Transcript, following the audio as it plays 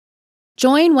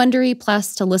Join Wondery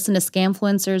Plus to listen to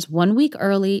Scamfluencers 1 week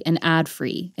early and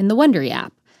ad-free in the Wondery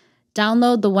app.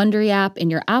 Download the Wondery app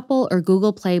in your Apple or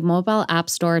Google Play mobile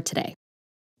app store today.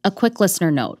 A quick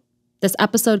listener note. This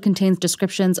episode contains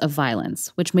descriptions of violence,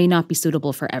 which may not be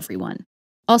suitable for everyone.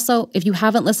 Also, if you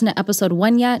haven't listened to episode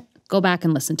 1 yet, go back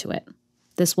and listen to it.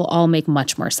 This will all make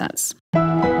much more sense.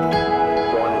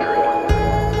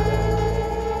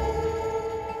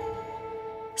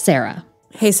 Sarah.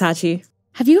 Hey, Sachi.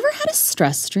 Have you ever had a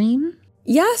stress dream?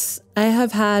 Yes, I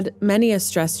have had many a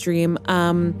stress dream.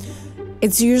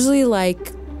 It's usually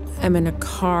like I'm in a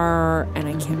car and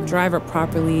I can't drive it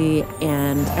properly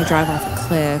and I drive off a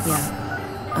cliff. Yeah.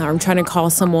 I'm trying to call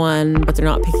someone, but they're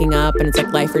not picking up and it's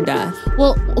like life or death.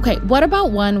 Well, okay, what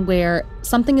about one where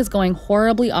something is going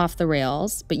horribly off the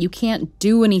rails, but you can't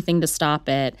do anything to stop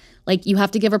it? Like you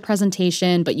have to give a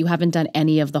presentation, but you haven't done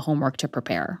any of the homework to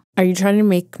prepare. Are you trying to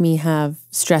make me have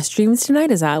stress dreams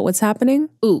tonight? Is that what's happening?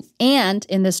 Ooh, and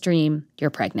in this dream, you're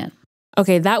pregnant.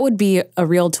 Okay, that would be a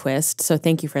real twist, so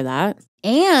thank you for that.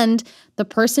 And the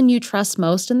person you trust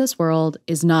most in this world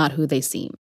is not who they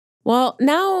seem. Well,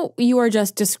 now you are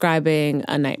just describing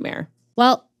a nightmare.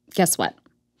 Well, guess what?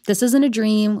 This isn't a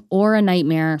dream or a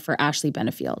nightmare for Ashley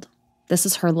Benefield. This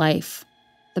is her life.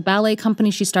 The ballet company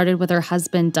she started with her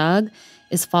husband, Doug,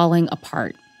 is falling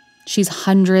apart. She's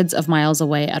hundreds of miles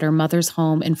away at her mother's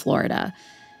home in Florida,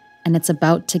 and it's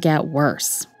about to get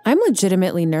worse. I'm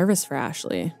legitimately nervous for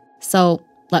Ashley. So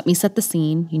let me set the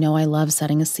scene. You know I love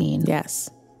setting a scene.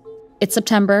 Yes. It's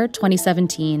September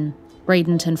 2017,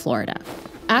 Bradenton, Florida.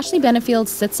 Ashley Benefield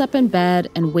sits up in bed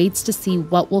and waits to see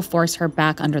what will force her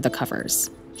back under the covers,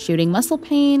 shooting muscle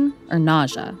pain or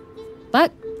nausea.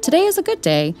 But today is a good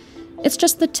day. It's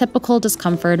just the typical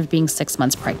discomfort of being 6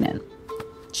 months pregnant.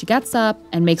 She gets up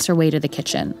and makes her way to the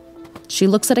kitchen. She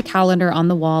looks at a calendar on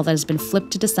the wall that has been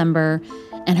flipped to December,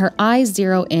 and her eyes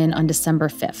zero in on December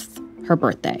 5th, her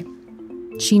birthday.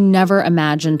 She never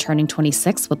imagined turning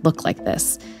 26 would look like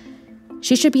this.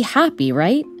 She should be happy,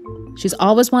 right? She's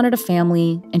always wanted a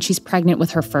family, and she's pregnant with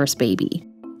her first baby.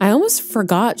 I almost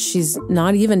forgot she's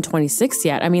not even 26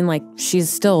 yet. I mean, like, she's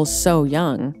still so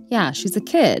young. Yeah, she's a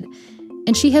kid.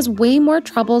 And she has way more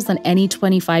troubles than any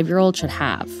 25-year-old should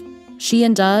have. She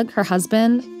and Doug, her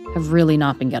husband, have really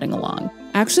not been getting along.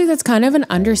 Actually, that's kind of an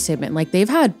understatement. Like, they've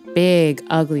had big,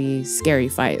 ugly, scary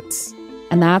fights.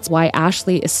 And that's why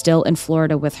Ashley is still in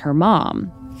Florida with her mom.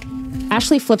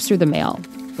 Ashley flips through the mail.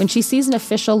 When she sees an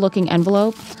official-looking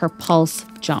envelope, her pulse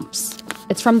jumps.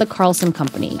 It's from the Carlson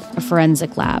Company, a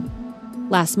forensic lab.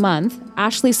 Last month,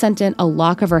 Ashley sent in a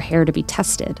lock of her hair to be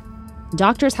tested.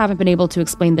 Doctors haven't been able to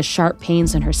explain the sharp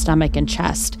pains in her stomach and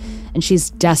chest, and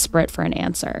she's desperate for an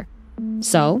answer.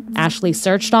 So, Ashley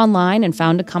searched online and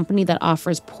found a company that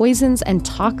offers poisons and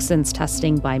toxins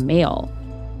testing by mail.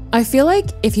 I feel like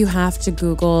if you have to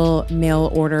Google mail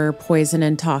order poison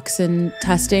and toxin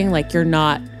testing, like you're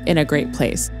not in a great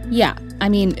place. Yeah, I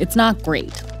mean, it's not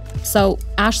great. So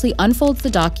Ashley unfolds the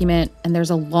document, and there's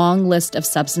a long list of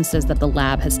substances that the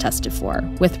lab has tested for,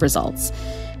 with results.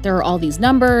 There are all these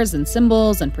numbers and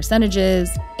symbols and percentages,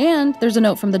 and there's a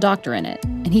note from the doctor in it.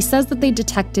 And he says that they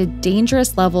detected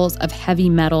dangerous levels of heavy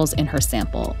metals in her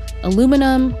sample: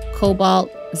 aluminum, cobalt,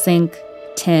 zinc,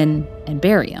 tin, and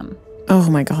barium. Oh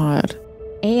my God.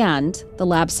 And the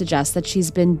lab suggests that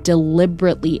she's been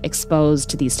deliberately exposed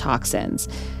to these toxins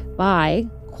by,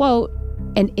 quote,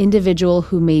 an individual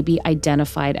who may be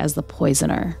identified as the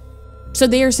poisoner. So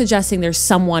they are suggesting there's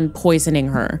someone poisoning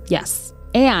her. Yes.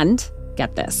 And,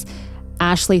 get this,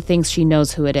 Ashley thinks she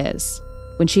knows who it is.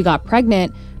 When she got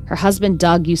pregnant, her husband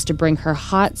Doug used to bring her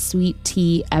hot, sweet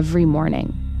tea every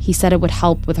morning. He said it would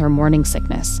help with her morning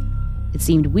sickness. It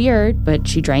seemed weird, but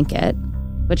she drank it.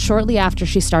 But shortly after,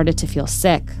 she started to feel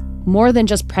sick, more than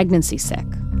just pregnancy sick,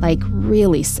 like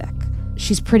really sick.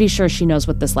 She's pretty sure she knows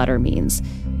what this letter means,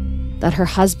 that her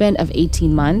husband of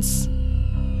 18 months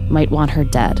might want her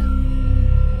dead.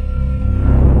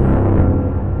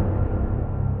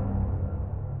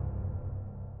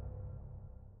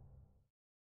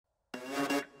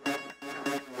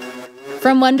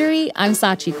 From Wondery, I'm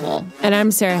Sachi Cole. And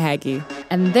I'm Sarah Hagee.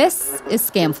 And this is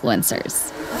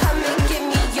Scamfluencers.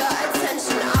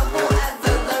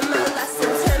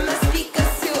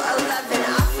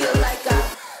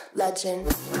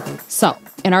 So,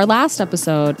 in our last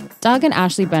episode, Doug and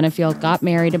Ashley Benefield got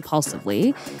married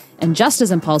impulsively, and just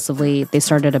as impulsively, they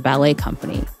started a ballet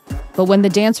company. But when the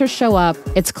dancers show up,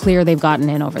 it's clear they've gotten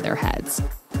in over their heads.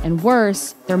 And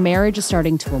worse, their marriage is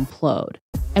starting to implode.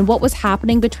 And what was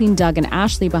happening between Doug and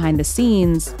Ashley behind the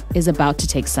scenes is about to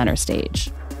take center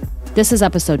stage. This is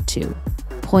episode 2,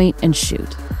 Point and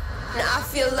Shoot. I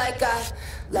feel like I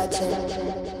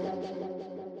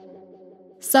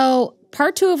So,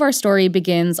 part 2 of our story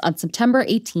begins on September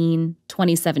 18,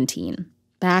 2017.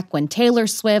 Back when Taylor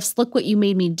Swift's Look What You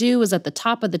Made Me Do was at the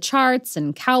top of the charts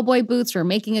and cowboy boots were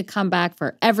making a comeback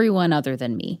for everyone other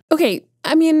than me. Okay,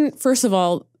 I mean, first of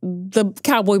all, the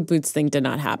cowboy boots thing did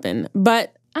not happen.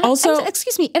 But also...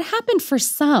 excuse me, it happened for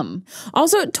some.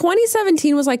 Also,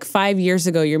 2017 was like 5 years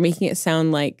ago. You're making it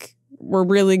sound like we're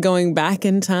really going back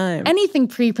in time. Anything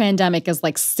pre-pandemic is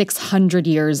like 600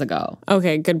 years ago.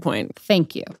 Okay, good point.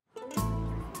 Thank you.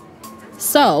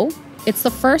 So, it's the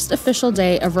first official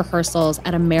day of rehearsals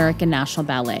at American National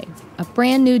Ballet, a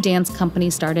brand new dance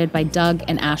company started by Doug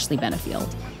and Ashley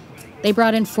Benefield. They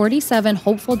brought in 47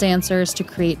 hopeful dancers to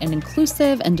create an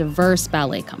inclusive and diverse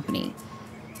ballet company.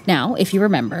 Now, if you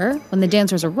remember, when the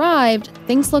dancers arrived,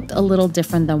 things looked a little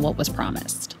different than what was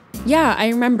promised. Yeah, I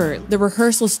remember. The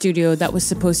rehearsal studio that was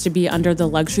supposed to be under the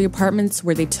luxury apartments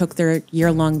where they took their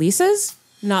year-long leases?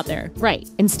 Not there. Right.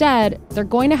 Instead, they're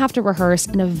going to have to rehearse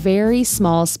in a very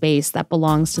small space that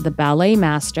belongs to the ballet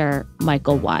master,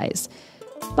 Michael Wise.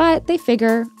 But they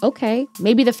figure, okay,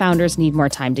 maybe the founders need more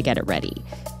time to get it ready.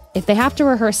 If they have to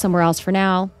rehearse somewhere else for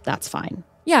now, that's fine.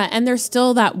 Yeah, and there's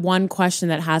still that one question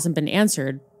that hasn't been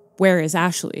answered. Where is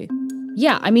Ashley?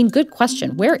 Yeah, I mean, good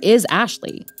question. Where is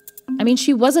Ashley? I mean,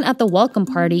 she wasn't at the welcome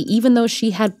party, even though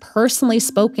she had personally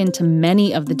spoken to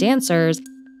many of the dancers,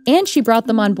 and she brought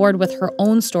them on board with her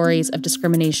own stories of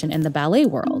discrimination in the ballet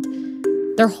world.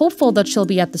 They're hopeful that she'll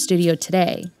be at the studio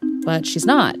today, but she's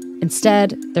not.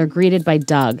 Instead, they're greeted by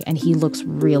Doug, and he looks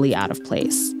really out of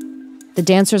place. The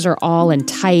dancers are all in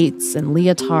tights and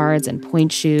leotards and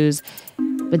pointe shoes,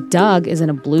 but Doug is in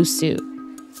a blue suit,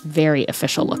 very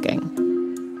official looking.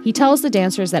 He tells the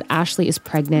dancers that Ashley is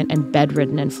pregnant and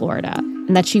bedridden in Florida,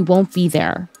 and that she won't be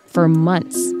there for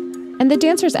months. And the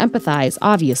dancers empathize,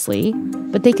 obviously,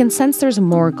 but they can sense there's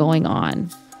more going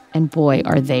on. And boy,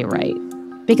 are they right.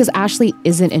 Because Ashley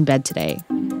isn't in bed today,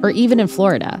 or even in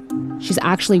Florida. She's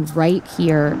actually right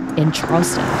here in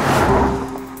Charleston.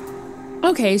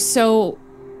 Okay, so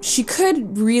she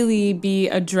could really be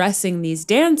addressing these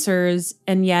dancers,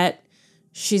 and yet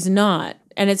she's not.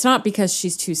 And it's not because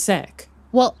she's too sick.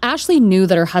 Well, Ashley knew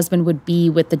that her husband would be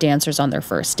with the dancers on their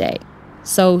first day.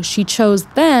 So she chose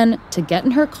then to get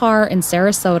in her car in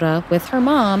Sarasota with her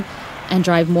mom and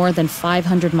drive more than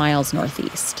 500 miles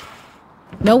northeast.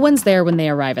 No one's there when they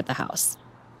arrive at the house.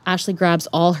 Ashley grabs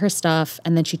all her stuff,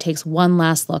 and then she takes one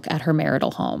last look at her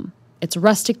marital home. It's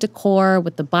rustic decor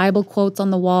with the Bible quotes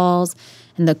on the walls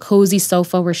and the cozy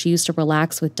sofa where she used to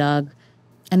relax with Doug.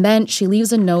 And then she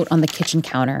leaves a note on the kitchen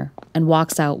counter and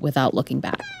walks out without looking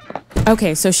back.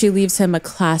 Okay, so she leaves him a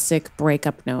classic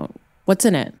breakup note. What's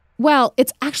in it? Well,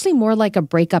 it's actually more like a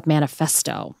breakup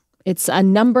manifesto. It's a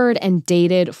numbered and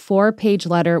dated 4-page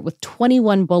letter with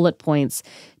 21 bullet points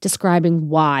describing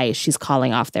why she's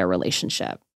calling off their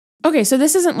relationship. Okay, so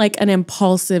this isn't like an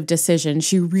impulsive decision.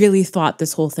 She really thought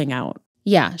this whole thing out.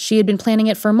 Yeah, she had been planning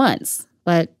it for months,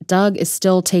 but Doug is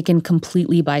still taken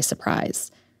completely by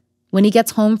surprise. When he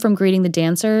gets home from greeting the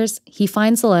dancers, he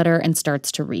finds the letter and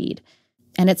starts to read.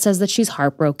 And it says that she's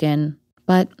heartbroken,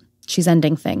 but she's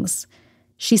ending things.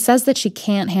 She says that she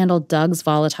can't handle Doug's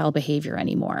volatile behavior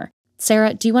anymore.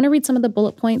 Sarah, do you want to read some of the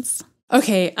bullet points?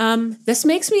 Okay, this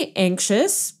makes me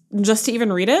anxious just to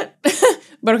even read it.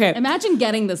 But okay. Imagine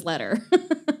getting this letter.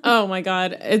 Oh my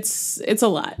God, it's a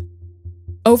lot.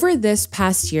 Over this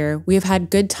past year, we have had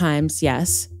good times,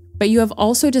 yes, but you have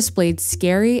also displayed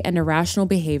scary and irrational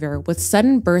behavior with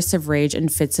sudden bursts of rage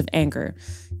and fits of anger,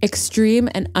 extreme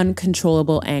and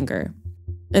uncontrollable anger.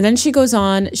 And then she goes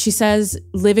on, she says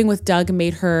living with Doug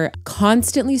made her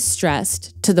constantly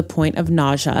stressed to the point of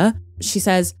nausea. She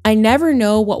says, I never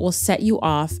know what will set you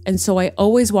off, and so I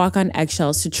always walk on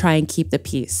eggshells to try and keep the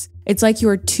peace. It's like you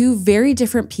are two very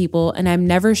different people, and I'm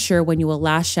never sure when you will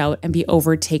lash out and be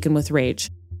overtaken with rage.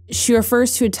 She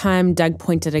refers to a time Doug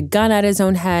pointed a gun at his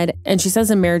own head, and she says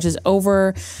the marriage is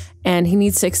over and he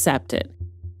needs to accept it.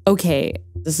 Okay,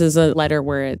 this is a letter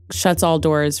where it shuts all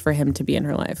doors for him to be in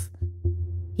her life.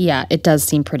 Yeah, it does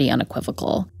seem pretty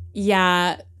unequivocal.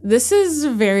 Yeah, this is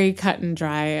very cut and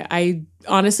dry. I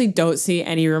honestly don't see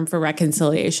any room for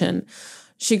reconciliation.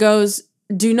 She goes,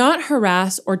 do not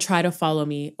harass or try to follow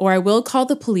me, or I will call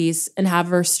the police and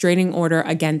have a restraining order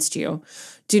against you.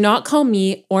 Do not call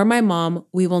me or my mom.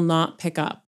 We will not pick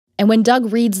up. And when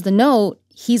Doug reads the note,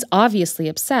 he's obviously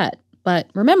upset. But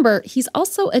remember, he's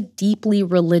also a deeply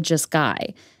religious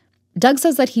guy. Doug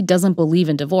says that he doesn't believe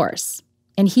in divorce,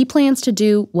 and he plans to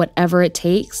do whatever it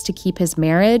takes to keep his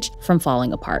marriage from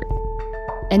falling apart.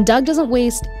 And Doug doesn't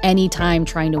waste any time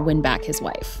trying to win back his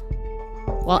wife.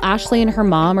 While Ashley and her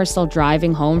mom are still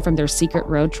driving home from their secret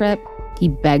road trip, he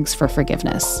begs for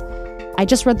forgiveness. "I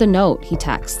just read the note," he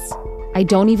texts. "I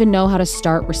don't even know how to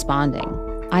start responding.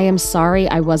 I am sorry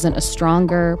I wasn't a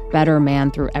stronger, better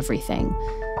man through everything.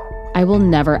 I will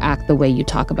never act the way you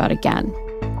talk about again."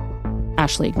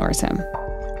 Ashley ignores him.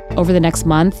 Over the next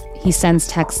month, he sends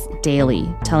texts daily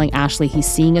telling Ashley he's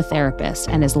seeing a therapist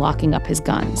and is locking up his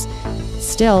guns.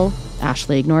 Still,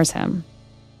 Ashley ignores him.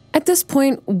 At this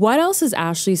point, what else is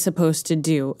Ashley supposed to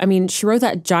do? I mean, she wrote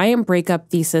that giant breakup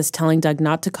thesis telling Doug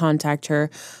not to contact her.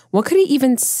 What could he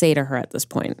even say to her at this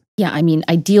point? Yeah, I mean,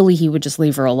 ideally he would just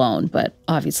leave her alone, but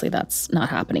obviously that's not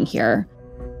happening here.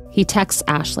 He texts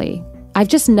Ashley, "I've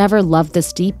just never loved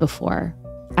this deep before.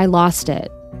 I lost it.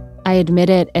 I admit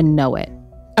it and know it."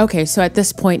 Okay, so at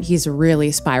this point, he's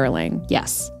really spiraling.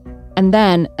 Yes. And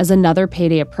then, as another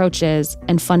payday approaches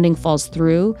and funding falls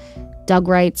through, Doug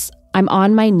writes, "I'm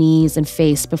on my knees and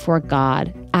face before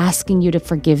God, asking you to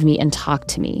forgive me and talk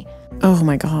to me." Oh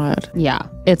my God. Yeah,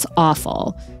 it's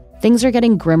awful. Things are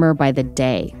getting grimmer by the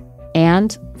day.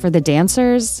 And for the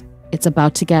dancers, it's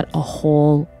about to get a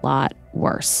whole lot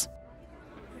worse.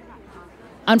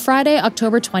 On Friday,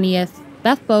 October 20th,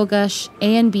 Beth Bogush,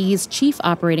 A&B's chief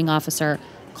operating officer,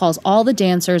 calls all the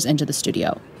dancers into the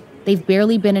studio. They've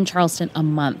barely been in Charleston a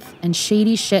month, and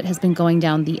shady shit has been going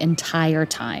down the entire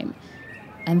time.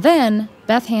 And then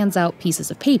Beth hands out pieces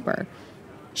of paper.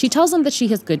 She tells them that she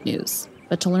has good news,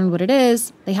 but to learn what it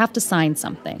is, they have to sign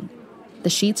something. The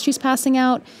sheets she's passing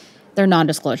out, they're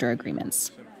non-disclosure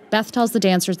agreements. Beth tells the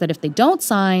dancers that if they don't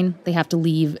sign, they have to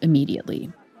leave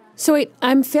immediately. So wait,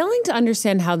 I'm failing to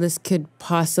understand how this could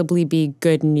possibly be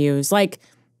good news. Like,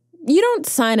 you don't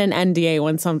sign an NDA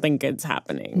when something good's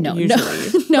happening,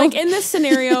 usually. No. Like, in this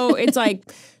scenario, it's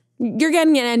like, you're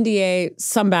getting an NDA,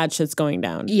 some bad shit's going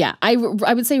down. Yeah, I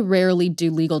would say rarely do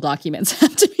legal documents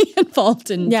have to be involved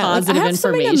in positive information. I have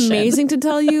something amazing to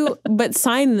tell you, but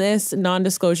sign this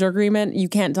non-disclosure agreement, you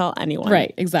can't tell anyone.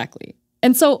 Right, exactly.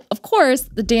 And so, of course,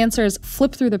 the dancers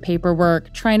flip through the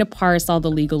paperwork, trying to parse all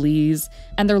the legalese,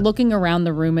 and they're looking around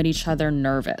the room at each other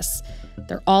nervous.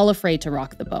 They're all afraid to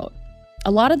rock the boat. A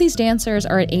lot of these dancers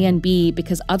are at A&B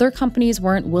because other companies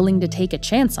weren't willing to take a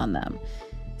chance on them.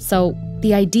 So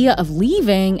the idea of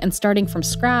leaving and starting from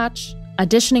scratch,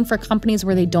 auditioning for companies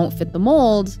where they don't fit the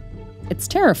mold, it's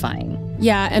terrifying.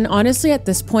 Yeah, and honestly, at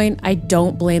this point, I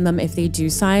don't blame them if they do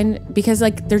sign because,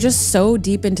 like, they're just so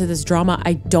deep into this drama,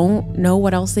 I don't know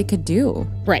what else they could do.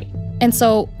 Right. And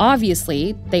so,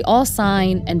 obviously, they all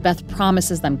sign and Beth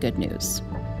promises them good news.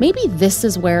 Maybe this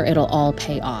is where it'll all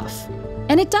pay off.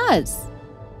 And it does.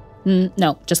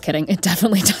 No, just kidding. It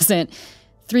definitely doesn't.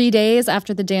 3 days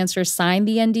after the dancers signed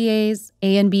the NDAs,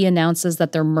 A&B announces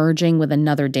that they're merging with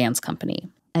another dance company.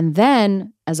 And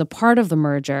then, as a part of the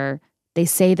merger, they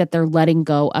say that they're letting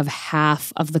go of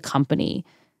half of the company.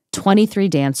 23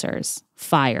 dancers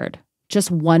fired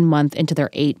just 1 month into their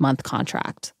 8-month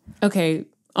contract. Okay,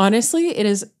 honestly, it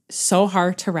is so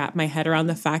hard to wrap my head around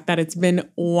the fact that it's been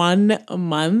 1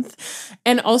 month.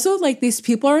 And also, like, these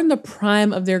people are in the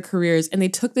prime of their careers and they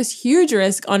took this huge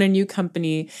risk on a new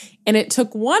company. And it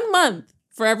took 1 month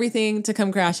for everything to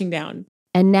come crashing down.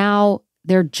 And now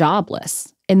they're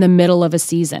jobless in the middle of a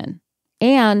season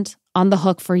and on the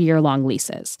hook for year-long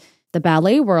leases. The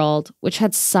ballet world, which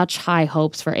had such high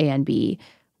hopes for A&B,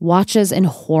 watches in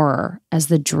horror as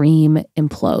the dream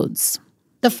implodes.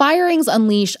 The firings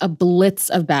unleash a blitz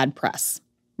of bad press.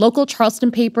 Local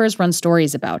Charleston papers run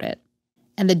stories about it.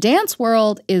 And the dance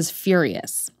world is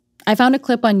furious. I found a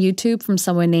clip on YouTube from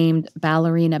someone named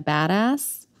Ballerina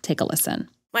Badass. Take a listen.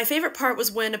 My favorite part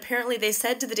was when apparently they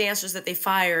said to the dancers that they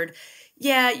fired,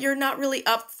 "Yeah, you're not really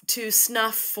up to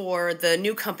snuff for the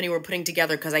new company we're putting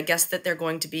together because I guess that they're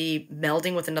going to be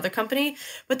melding with another company.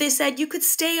 But they said you could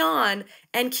stay on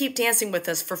and keep dancing with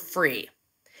us for free.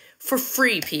 For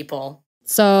free, people."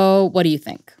 So what do you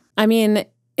think? I mean,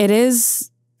 it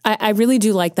is, I really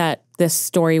do like that this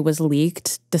story was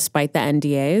leaked despite the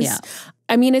NDAs. Yeah.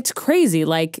 I mean, it's crazy.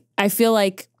 Like, I feel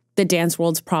like the dance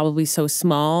world's probably so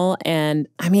small. And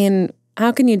I mean,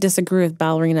 how can you disagree with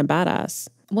Ballerina Badass?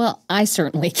 Well, I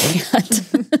certainly can't.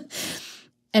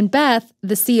 And Beth,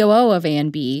 the COO of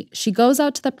A&B, she goes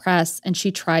out to the press and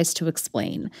she tries to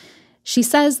explain. She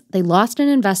says they lost an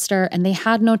investor and they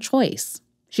had no choice.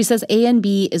 She says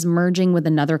A&B is merging with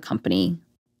another company.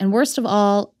 And worst of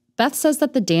all, Beth says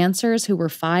that the dancers who were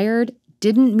fired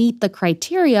didn't meet the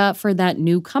criteria for that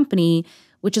new company,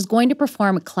 which is going to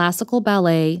perform classical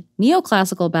ballet,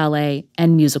 neoclassical ballet,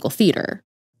 and musical theater.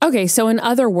 Okay, so in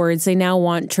other words, they now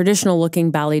want traditional-looking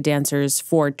ballet dancers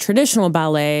for traditional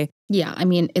ballet, Yeah, I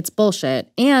mean, it's bullshit.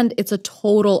 And it's a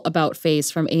total about-face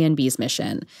from A&B's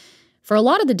mission. For a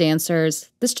lot of the dancers,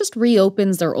 this just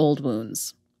reopens their old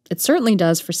wounds. It certainly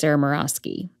does for Sarah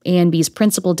Murawski, A&B's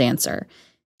principal dancer.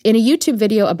 In a YouTube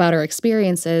video about her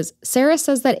experiences, Sarah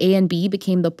says that A&B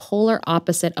became the polar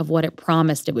opposite of what it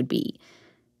promised it would be.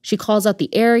 She calls out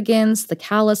the arrogance, the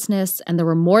callousness, and the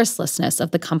remorselessness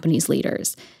of the company's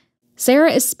leaders.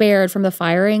 Sarah is spared from the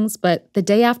firings, but the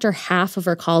day after half of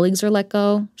her colleagues are let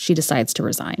go, she decides to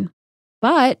resign.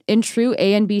 But in true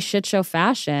A&B shitshow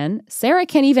fashion, Sarah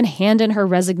can't even hand in her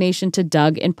resignation to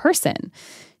Doug in person.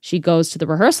 She goes to the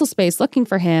rehearsal space looking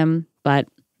for him, but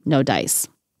no dice.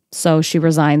 So she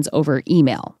resigns over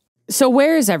email. So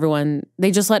where is everyone?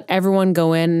 They just let everyone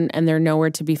go in and they're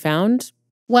nowhere to be found?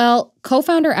 Well,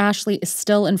 co-founder Ashley is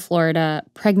still in Florida,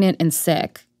 pregnant and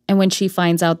sick. And when she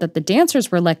finds out that the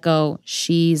dancers were let go,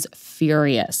 she's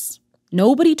furious.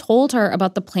 Nobody told her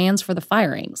about the plans for the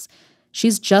firings.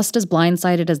 She's just as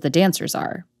blindsided as the dancers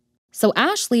are. So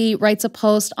Ashley writes a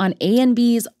post on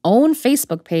A&B's own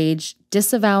Facebook page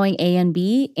disavowing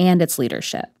A&B and its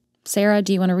leadership. Sarah,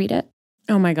 do you want to read it?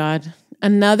 Oh my God.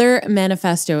 Another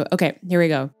manifesto. Okay, here we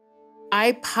go.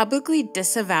 I publicly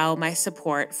disavow my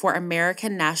support for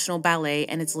American National Ballet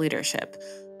and its leadership.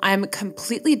 I am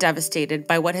completely devastated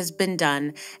by what has been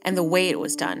done and the way it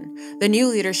was done. The new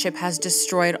leadership has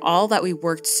destroyed all that we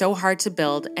worked so hard to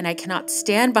build, and I cannot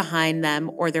stand behind them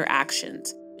or their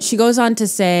actions. She goes on to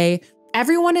say,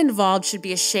 everyone involved should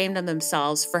be ashamed of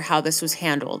themselves for how this was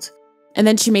handled. And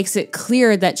then she makes it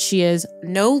clear that she is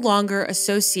no longer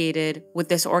associated with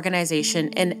this organization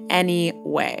in any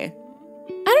way.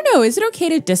 I don't know, is it okay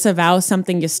to disavow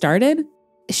something you started?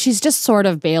 She's just sort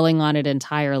of bailing on it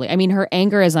entirely. I mean, her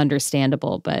anger is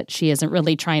understandable, but she isn't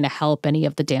really trying to help any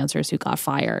of the dancers who got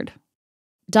fired.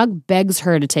 Doug begs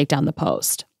her to take down the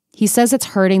post. He says it's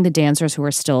hurting the dancers who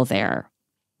are still there.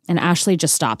 And Ashley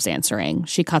just stops answering.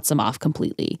 She cuts him off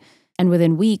completely. And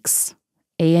within weeks,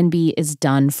 A&B is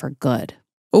done for good.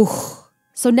 Ooh.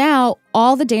 So now,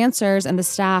 all the dancers and the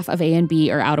staff of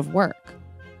A&B are out of work.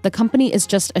 The company is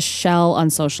just a shell on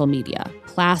social media,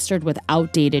 plastered with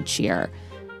outdated cheer.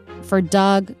 For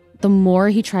Doug, the more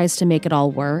he tries to make it all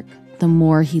work, the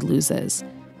more he loses.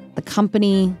 The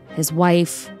company, his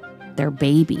wife, their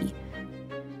baby.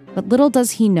 But little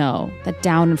does he know that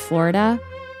down in Florida,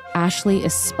 Ashley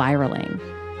is spiraling,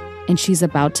 and she's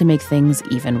about to make things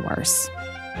even worse.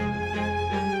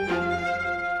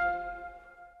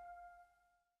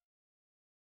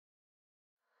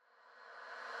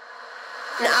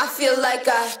 Now I feel like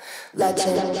a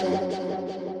legend.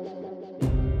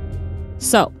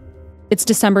 So, it's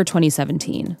December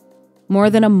 2017, more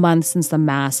than a month since the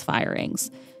mass firings.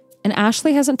 And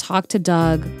Ashley hasn't talked to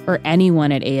Doug or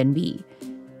anyone at A&B,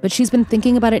 but she's been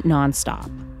thinking about it nonstop,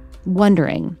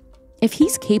 wondering, if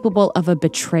he's capable of a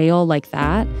betrayal like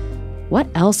that, what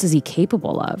else is he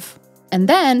capable of? And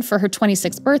then, for her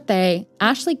 26th birthday,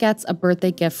 Ashley gets a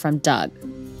birthday gift from Doug.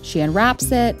 She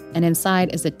unwraps it, and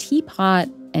inside is a teapot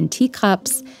and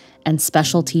teacups and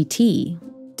specialty tea.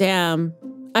 Damn.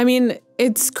 I mean,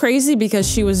 it's crazy because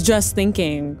she was just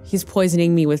thinking, he's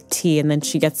poisoning me with tea, and then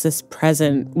she gets this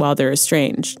present while they're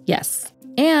estranged. Yes.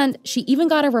 And she even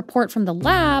got a report from the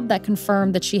lab that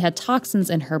confirmed that she had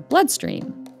toxins in her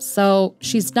bloodstream. So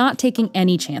she's not taking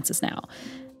any chances now.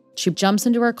 She jumps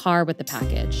into her car with the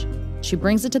package. She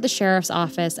brings it to the sheriff's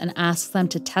office and asks them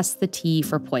to test the tea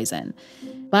for poison.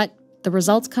 But the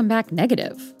results come back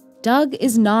negative. Doug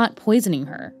is not poisoning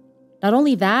her. Not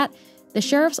only that, the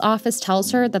sheriff's office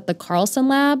tells her that the Carlson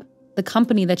lab, the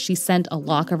company that she sent a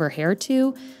lock of her hair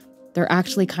to, they're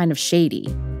actually kind of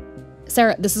shady.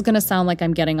 Sarah, this is going to sound like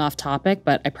I'm getting off topic,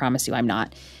 but I promise you I'm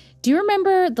not. Do you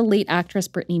remember the late actress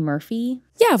Brittany Murphy?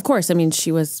 Yeah, of course. I mean,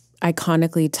 she was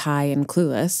iconically Ty and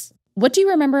Clueless. What do you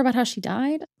remember about how she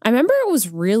died? I remember it was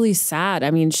really sad.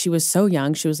 I mean, she was so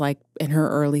young. She was like in her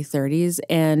early 30s,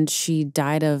 and she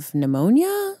died of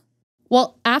pneumonia.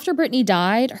 Well, after Brittany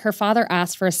died, her father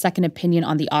asked for a second opinion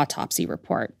on the autopsy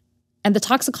report. And the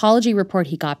toxicology report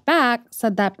he got back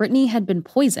said that Brittany had been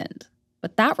poisoned.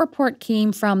 But that report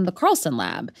came from the Carlson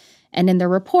lab. And in their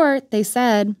report, they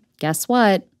said, guess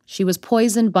what? She was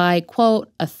poisoned by,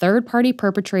 quote, a third-party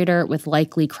perpetrator with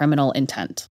likely criminal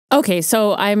intent. Okay,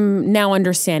 so I'm now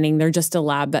understanding they're just a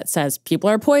lab that says people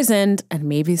are poisoned and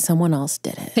maybe someone else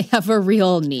did it. They have a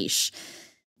real niche.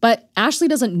 But Ashley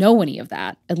doesn't know any of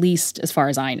that, at least as far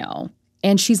as I know.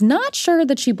 And she's not sure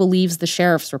that she believes the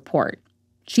sheriff's report.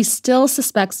 She still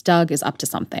suspects Doug is up to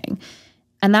something.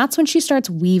 And that's when she starts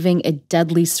weaving a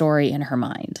deadly story in her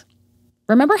mind.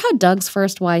 Remember how Doug's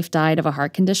first wife died of a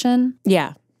heart condition?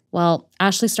 Yeah. Well,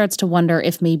 Ashley starts to wonder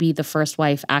if maybe the first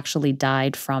wife actually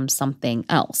died from something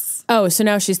else. Oh, so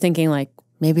now she's thinking like,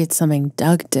 maybe it's something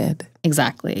Doug did.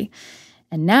 Exactly.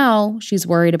 And now she's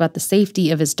worried about the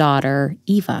safety of his daughter,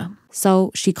 Eva.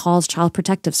 So she calls Child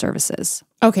Protective Services.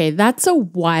 Okay, that's a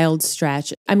wild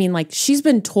stretch. I mean, like, she's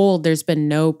been told there's been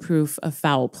no proof of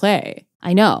foul play.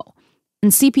 I know.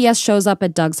 And CPS shows up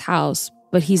at Doug's house,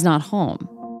 but he's not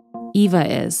home.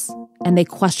 Eva is, and they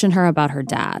question her about her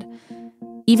dad.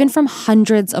 Even from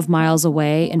hundreds of miles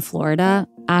away in Florida,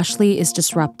 Ashley is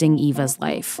disrupting Eva's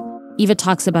life. Eva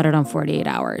talks about it on 48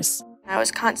 Hours. I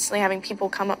was constantly having people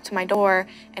come up to my door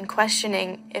and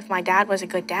questioning if my dad was a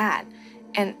good dad.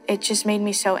 And it just made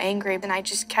me so angry. And I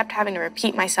just kept having to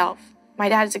repeat myself. My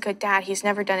dad's a good dad. He's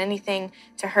never done anything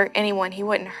to hurt anyone. He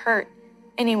wouldn't hurt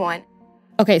anyone.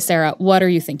 Okay, Sarah, what are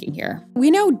you thinking here?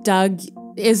 We know Doug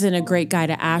isn't a great guy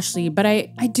to Ashley, but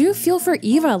I do feel for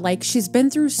Eva. Like, she's been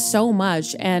through so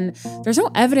much, and there's no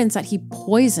evidence that he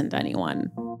poisoned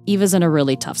anyone. Eva's in a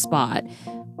really tough spot.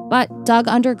 But Doug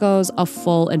undergoes a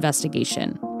full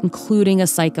investigation, including a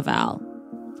psych eval,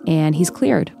 and he's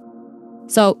cleared.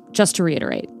 So, just to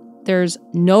reiterate, there's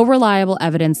no reliable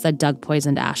evidence that Doug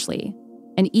poisoned Ashley.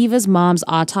 And Eva's mom's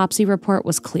autopsy report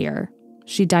was clear.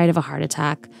 She died of a heart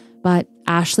attack, but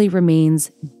Ashley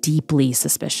remains deeply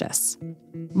suspicious.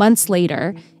 Months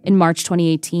later, in March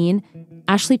 2018,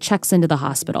 Ashley checks into the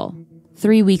hospital,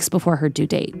 3 weeks before her due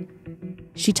date.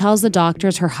 She tells the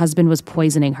doctors her husband was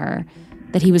poisoning her,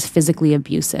 that he was physically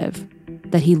abusive,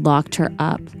 that he locked her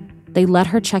up. They let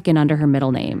her check in under her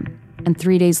middle name. And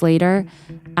 3 days later,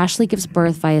 Ashley gives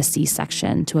birth via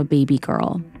C-section to a baby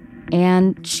girl.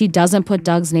 And she doesn't put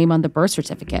Doug's name on the birth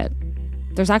certificate.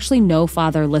 There's actually no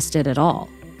father listed at all.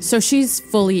 So she's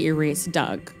fully erased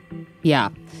Doug. Yeah.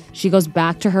 She goes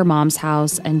back to her mom's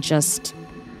house and just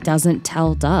doesn't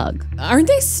tell Doug. Aren't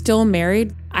they still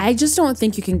married? I just don't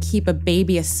think you can keep a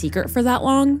baby a secret for that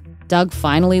long. Doug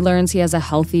finally learns he has a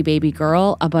healthy baby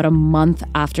girl about a month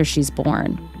after she's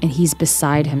born, and he's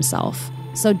beside himself.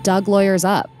 So Doug lawyers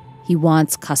up. He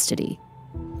wants custody.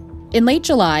 In late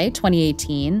July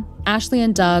 2018, Ashley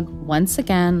and Doug once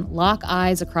again lock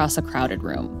eyes across a crowded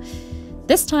room.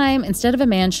 This time, instead of a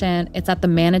mansion, it's at the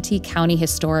Manatee County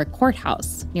Historic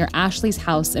Courthouse near Ashley's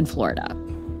house in Florida.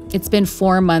 It's been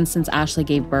 4 months since Ashley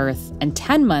gave birth and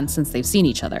 10 months since they've seen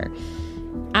each other.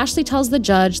 Ashley tells the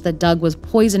judge that Doug was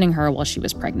poisoning her while she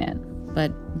was pregnant,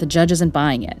 but the judge isn't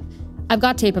buying it. I've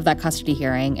got tape of that custody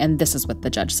hearing, and this is what the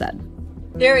judge said.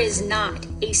 There is not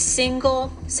a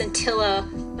single scintilla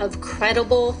of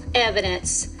credible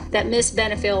evidence that Ms.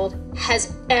 Benefield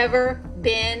has ever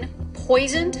been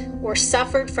poisoned or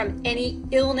suffered from any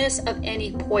illness of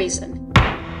any poison.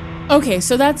 Okay,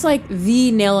 so that's like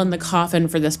the nail in the coffin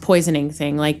for this poisoning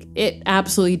thing. Like, it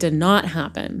absolutely did not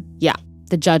happen. Yeah,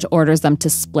 the judge orders them to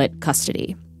split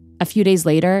custody. A few days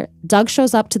later, Doug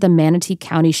shows up to the Manatee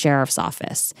County Sheriff's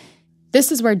Office.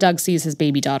 This is where Doug sees his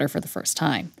baby daughter for the first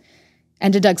time.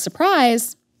 And to Doug's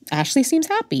surprise, Ashley seems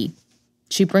happy.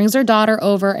 She brings her daughter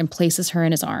over and places her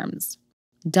in his arms.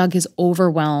 Doug is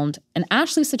overwhelmed, and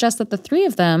Ashley suggests that the three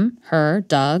of them, her,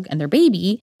 Doug, and their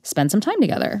baby, spend some time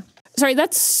together. Sorry,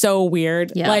 that's so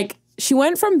weird. Yeah. Like, she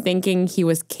went from thinking he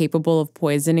was capable of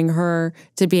poisoning her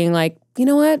to being like, you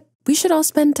know what? We should all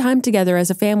spend time together as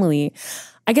a family.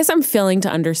 I guess I'm failing to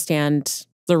understand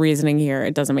the reasoning here.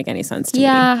 It doesn't make any sense to me.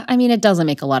 Yeah, I mean, it doesn't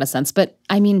make a lot of sense. But,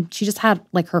 I mean, she just had,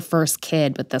 like, her first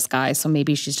kid with this guy, so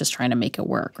maybe she's just trying to make it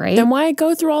work, right? Then why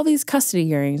go through all these custody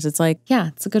hearings? It's like... Yeah,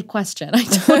 it's a good question. I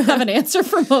don't have an answer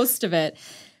for most of it.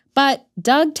 But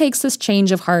Doug takes this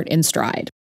change of heart in stride.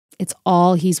 It's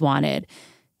all he's wanted.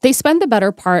 They spend the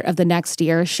better part of the next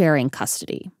year sharing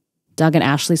custody. Doug and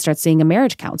Ashley start seeing a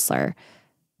marriage counselor.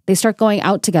 They start going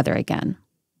out together again.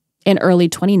 In early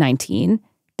 2019,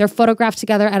 they're photographed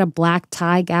together at a black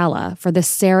tie gala for the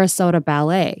Sarasota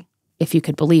Ballet, if you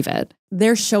could believe it.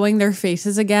 They're showing their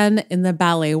faces again in the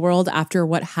ballet world after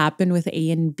what happened with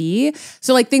A and B.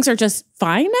 So, like, things are just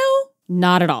fine now?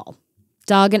 Not at all.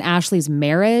 Doug and Ashley's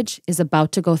marriage is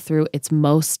about to go through its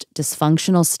most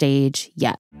dysfunctional stage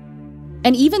yet.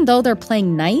 And even though they're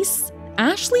playing nice,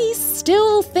 Ashley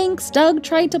still thinks Doug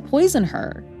tried to poison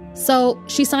her. So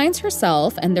she signs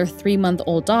herself and their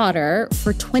 3-month-old daughter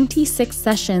for 26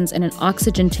 sessions in an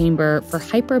oxygen chamber for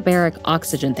hyperbaric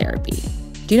oxygen therapy.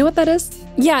 Do you know what that is?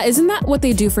 Yeah, isn't that what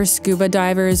they do for scuba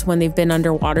divers when they've been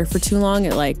underwater for too long?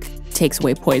 It, like, takes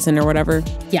away poison or whatever?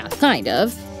 Yeah, kind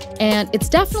of. And it's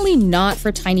definitely not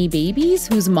for tiny babies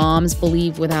whose moms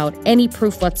believe without any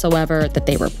proof whatsoever that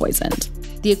they were poisoned.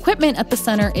 The equipment at the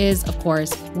center is, of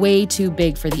course, way too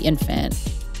big for the infant.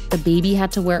 the baby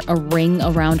had to wear a ring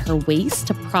around her waist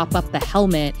to prop up the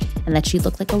helmet and that she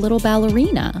looked like a little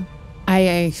ballerina.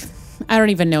 I don't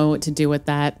even know what to do with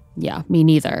that. Yeah, me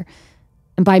neither.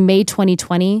 And by May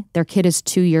 2020, their kid is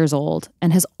 2 years old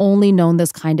and has only known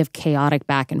this kind of chaotic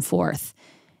back and forth.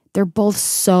 They're both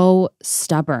so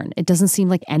stubborn. It doesn't seem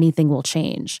like anything will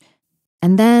change.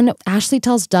 And then Ashley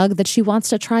tells Doug that she wants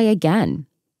to try again.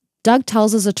 Doug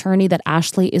tells his attorney that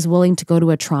Ashley is willing to go to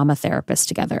a trauma therapist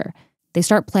together. They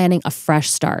start planning a fresh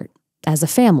start as a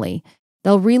family.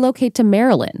 They'll relocate to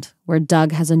Maryland, where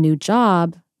Doug has a new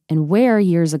job and where,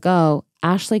 years ago,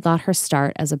 Ashley got her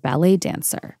start as a ballet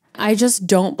dancer. I just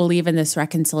don't believe in this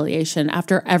reconciliation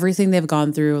after everything they've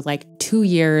gone through, like 2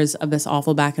 years of this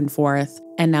awful back and forth,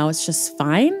 and now it's just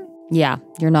fine? Yeah,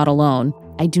 you're not alone.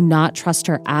 I do not trust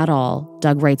her at all,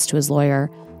 Doug writes to his lawyer,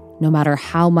 no matter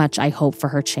how much I hope for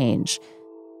her change.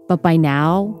 But by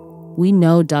now, we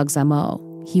know Doug's MO.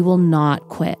 He will not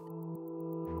quit.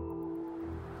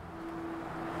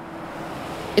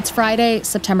 It's Friday,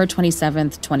 September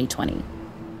 27th, 2020.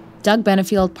 Doug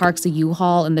Benefield parks a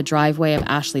U-Haul in the driveway of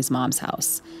Ashley's mom's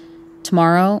house.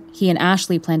 Tomorrow, he and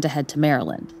Ashley plan to head to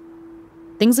Maryland.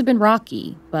 Things have been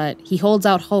rocky, but he holds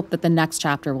out hope that the next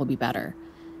chapter will be better.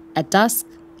 At dusk,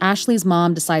 Ashley's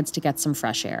mom decides to get some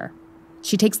fresh air.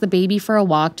 She takes the baby for a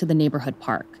walk to the neighborhood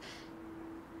park.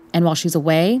 And while she's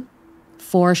away,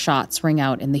 4 shots ring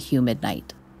out in the humid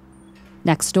night.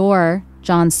 Next door,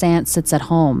 John Sant sits at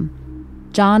home.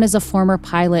 John is a former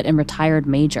pilot and retired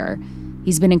major.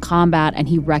 He's been in combat and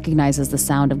he recognizes the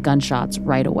sound of gunshots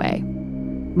right away.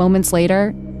 Moments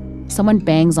later, someone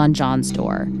bangs on John's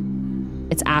door.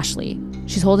 It's Ashley.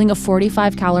 She's holding a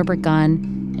 .45 caliber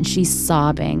gun and she's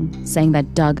sobbing, saying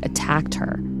that Doug attacked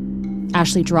her.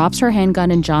 Ashley drops her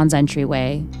handgun in John's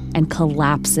entryway and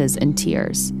collapses in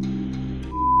tears.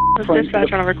 This is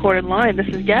dispatch on a recorded line. This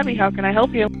is Gabby. How can I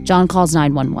help you? John calls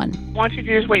 911. I want you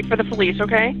to just wait for the police,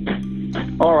 okay?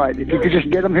 All right, if you could just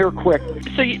get them here quick.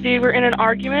 So they were in an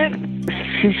argument?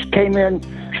 She came in,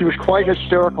 she was quite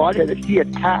hysterical. I said that he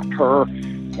attacked her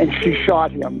and she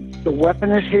shot him. The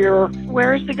weapon is here.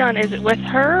 Where is the gun? Is it with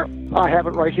her? I have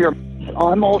it right here.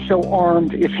 I'm also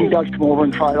armed if he does come over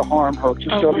and try to harm her,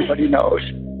 just so everybody knows.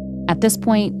 At this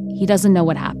point, he doesn't know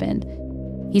what happened.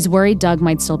 He's worried Doug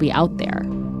might still be out there.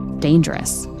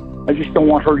 Dangerous. I just don't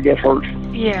want her to get hurt.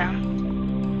 Yeah.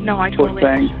 No, I totally...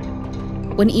 Poor thing.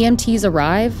 When EMTs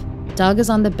arrive, Doug is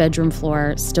on the bedroom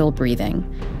floor, still breathing.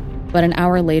 But an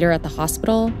hour later at the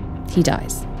hospital, he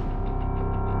dies.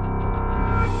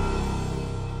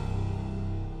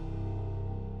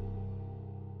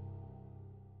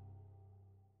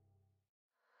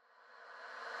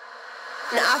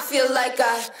 Now I feel like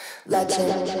a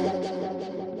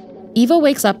legend. Eva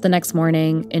wakes up the next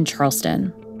morning in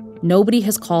Charleston. Nobody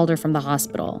has called her from the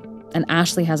hospital, and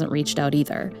Ashley hasn't reached out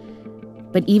either.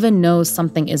 But Eva knows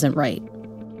something isn't right,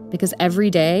 because every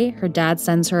day her dad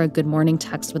sends her a good morning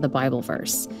text with a Bible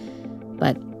verse.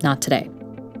 But not today.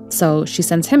 So she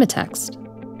sends him a text,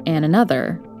 and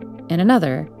another,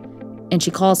 and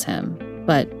she calls him,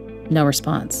 but no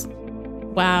response.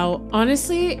 Wow.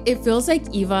 Honestly, it feels like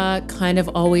Eva kind of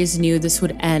always knew this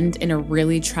would end in a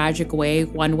really tragic way,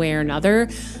 one way or another.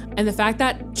 And the fact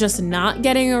that just not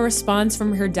getting a response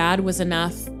from her dad was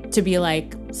enough to be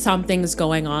like, something's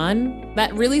going on,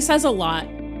 that really says a lot.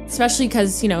 Especially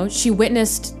because, she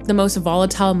witnessed the most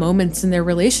volatile moments in their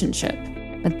relationship.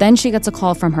 But then she gets a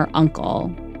call from her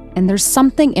uncle, and there's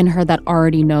something in her that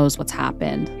already knows what's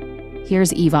happened.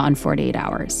 Here's Eva on 48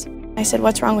 Hours. I said,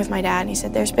 what's wrong with my dad? And he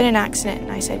said, there's been an accident.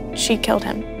 And I said, she killed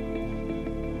him.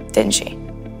 Didn't she?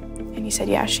 And he said,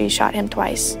 yeah, she shot him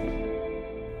twice.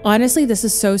 Honestly, this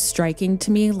is so striking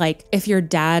to me. Like, if your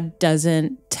dad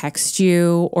doesn't text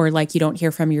you or like you don't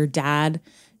hear from your dad,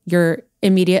 your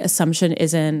immediate assumption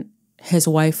isn't his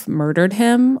wife murdered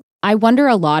him. I wonder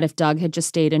a lot if Doug had just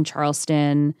stayed in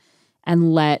Charleston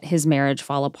and let his marriage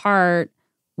fall apart,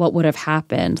 what would have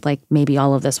happened? Like, maybe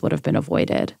all of this would have been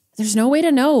avoided. There's no way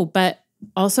to know, but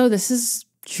also this is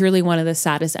truly one of the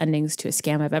saddest endings to a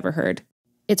scam I've ever heard.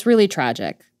 It's really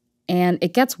tragic, and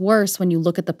it gets worse when you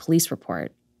look at the police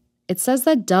report. It says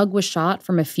that Doug was shot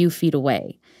from a few feet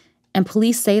away, and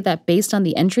police say that based on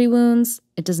the entry wounds,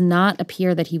 it does not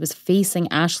appear that he was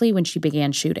facing Ashley when she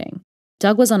began shooting.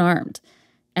 Doug was unarmed,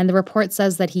 and the report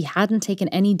says that he hadn't taken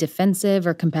any defensive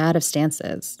or combative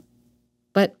stances.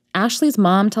 But Ashley's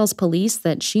mom tells police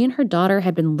that she and her daughter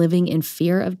had been living in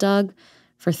fear of Doug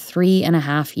for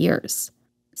 3.5 years.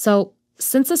 So,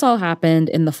 since this all happened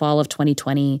in the fall of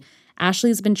 2020,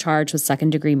 Ashley's been charged with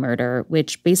second-degree murder,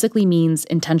 which basically means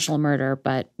intentional murder,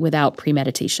 but without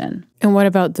premeditation. And what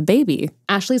about the baby?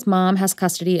 Ashley's mom has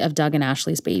custody of Doug and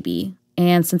Ashley's baby.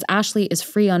 And since Ashley is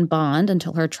free on bond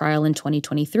until her trial in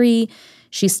 2023,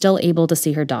 she's still able to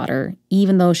see her daughter,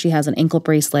 even though she has an ankle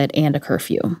bracelet and a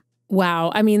curfew.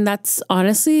 Wow. I mean, that's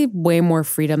honestly way more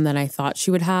freedom than I thought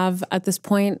she would have at this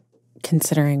point,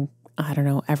 considering, I don't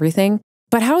know, everything.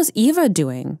 But how's Eva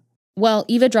doing? Well,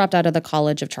 Eva dropped out of the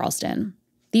College of Charleston.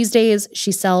 These days,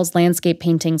 she sells landscape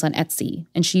paintings on Etsy,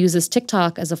 and she uses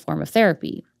TikTok as a form of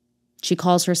therapy. She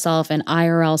calls herself an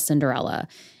IRL Cinderella,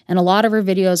 and a lot of her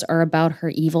videos are about her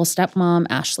evil stepmom,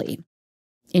 Ashley.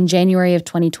 In January of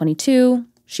 2022,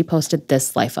 she posted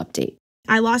this life update.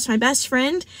 I lost my best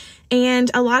friend,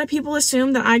 and a lot of people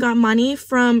assume that I got money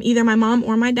from either my mom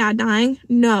or my dad dying.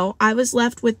 No, I was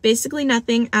left with basically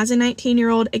nothing as a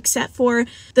 19-year-old except for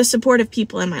the support of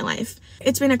people in my life.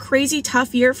 It's been a crazy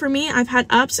tough year for me. I've had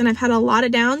ups and I've had a lot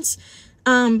of downs,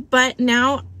 but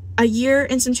now a year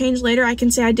and some change later, I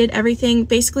can say I did everything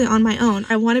basically on my own.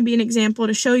 I want to be an example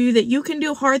to show you that you can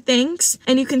do hard things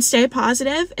and you can stay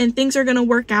positive and things are going to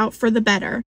work out for the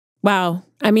better. Wow.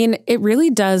 I mean, it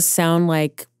really does sound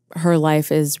like her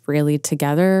life is really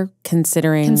together,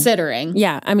 considering.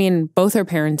 Yeah. I mean, both her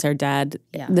parents are dead.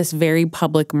 Yeah. This very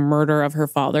public murder of her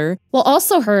father. Well,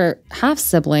 also her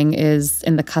half-sibling is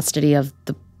in the custody of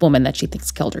the woman that she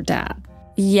thinks killed her dad.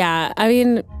 Yeah. I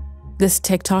mean, this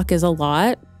TikTok is a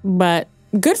lot, but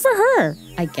good for her.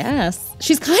 I guess.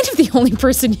 She's kind of the only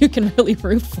person you can really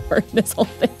root for in this whole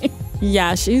thing.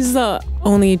 Yeah, she's the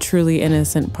only truly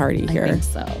innocent party here. I think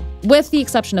so. With the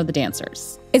exception of the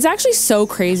dancers. It's actually so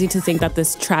crazy to think that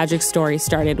this tragic story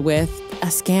started with a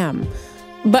scam.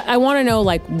 But I want to know,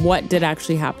 like, what did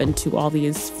actually happen to all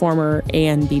these former A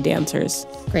and B dancers?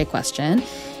 Great question.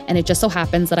 And it just so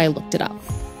happens that I looked it up.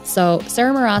 So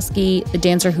Sarah Morosky, the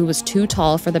dancer who was too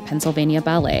tall for the Pennsylvania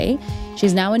Ballet,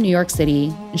 she's now in New York City,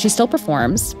 and she still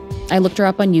performs. I looked her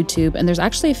up on YouTube, and there's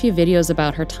actually a few videos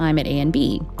about her time at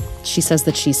A&B. She says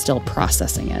that she's still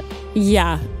processing it.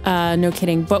 Yeah, no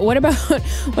kidding. But what about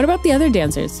the other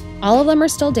dancers? All of them are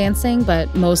still dancing,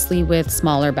 but mostly with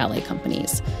smaller ballet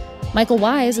companies. Michael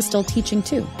Wise is still teaching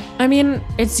too. I mean,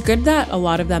 it's good that a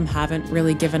lot of them haven't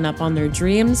really given up on their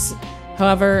dreams.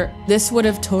 However, this would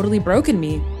have totally broken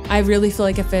me. I really feel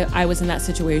like if I was in that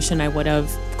situation, I would have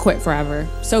quit forever.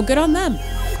 So good on them.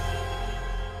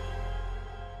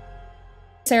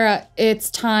 Sarah,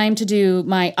 it's time to do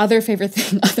my other favorite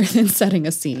thing other than setting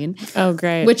a scene. Oh,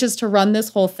 great. Which is to run this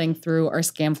whole thing through our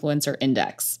Scamfluencer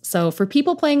index. So for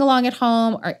people playing along at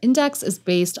home, our index is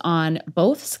based on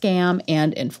both scam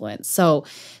and influence. So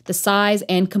the size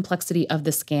and complexity of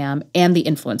the scam and the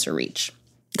influencer reach.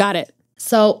 Got it.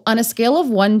 So on a scale of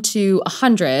 1 to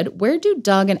 100, where do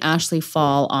Doug and Ashley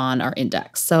fall on our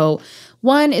index? So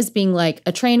 1 is being like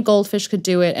a trained goldfish could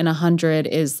do it, and 100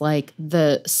 is like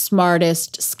the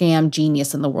smartest scam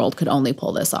genius in the world could only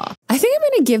pull this off. I think I'm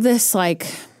going to give this like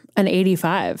an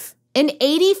 85. An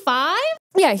 85?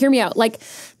 Yeah, hear me out. Like,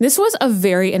 this was a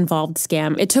very involved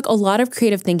scam. It took a lot of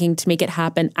creative thinking to make it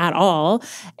happen at all.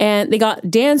 And they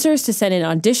got dancers to send in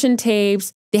audition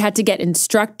tapes. They had to get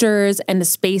instructors and the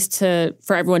space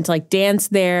for everyone to like dance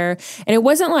there. And it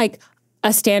wasn't like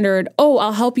a standard, oh,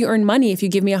 I'll help you earn money if you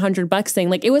give me $100 thing.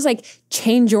 Like, it was like,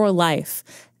 change your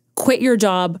life, quit your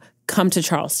job, come to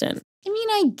Charleston. I mean,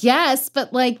 I guess,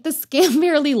 but like the scam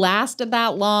barely lasted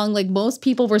that long. Like most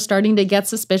people were starting to get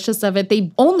suspicious of it.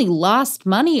 They only lost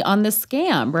money on this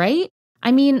scam, right?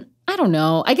 I mean, I don't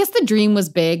know. I guess the dream was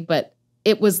big, but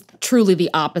it was truly the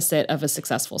opposite of a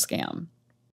successful scam.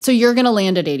 So you're going to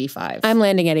land at 85. I'm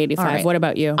landing at 85. Right. What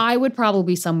about you? I would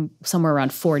probably be somewhere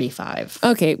around 45.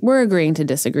 Okay, we're agreeing to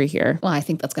disagree here. Well, I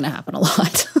think that's going to happen a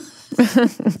lot.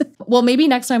 Well, maybe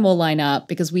next time we'll line up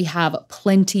because we have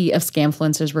plenty of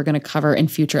Scamfluencers we're going to cover in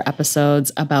future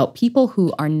episodes about people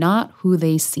who are not who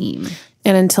they seem.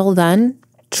 And until then,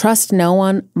 trust no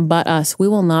one but us. We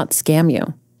will not scam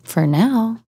you. For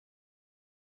now.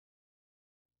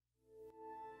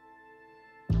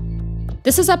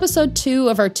 This is episode 2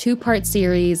 of our 2-part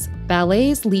series,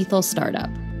 Ballet's Lethal Startup.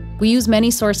 We use many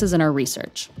sources in our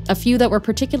research. A few that were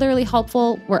particularly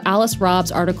helpful were Alice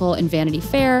Robb's article in Vanity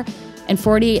Fair and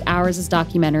 48 Hours'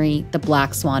 documentary, The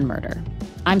Black Swan Murder.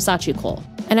 I'm Sachi Cole.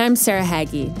 And I'm Sarah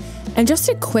Haggie. And just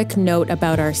a quick note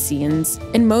about our scenes.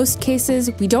 In most cases,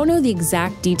 we don't know the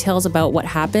exact details about what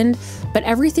happened, but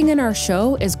everything in our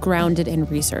show is grounded in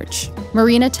research.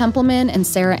 Marina Templeman and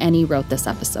Sarah Ennie wrote this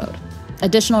episode.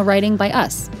 Additional writing by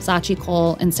us, Sachi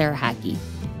Cole and Sarah Haggie.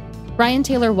 Brian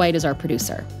Taylor White is our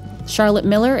producer. Charlotte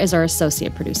Miller is our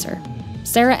associate producer.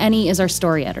 Sarah Ennie is our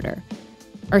story editor.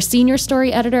 Our senior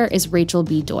story editor is Rachel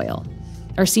B. Doyle.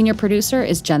 Our senior producer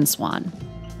is Jen Swan.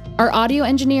 Our audio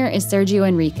engineer is Sergio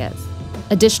Enriquez.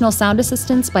 Additional sound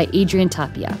assistance by Adrian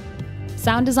Tapia.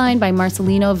 Sound design by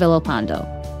Marcelino Villopando.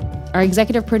 Our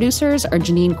executive producers are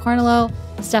Janine Cornello,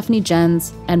 Stephanie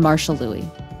Jens, and Marshall Louie.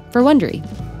 For Wondery.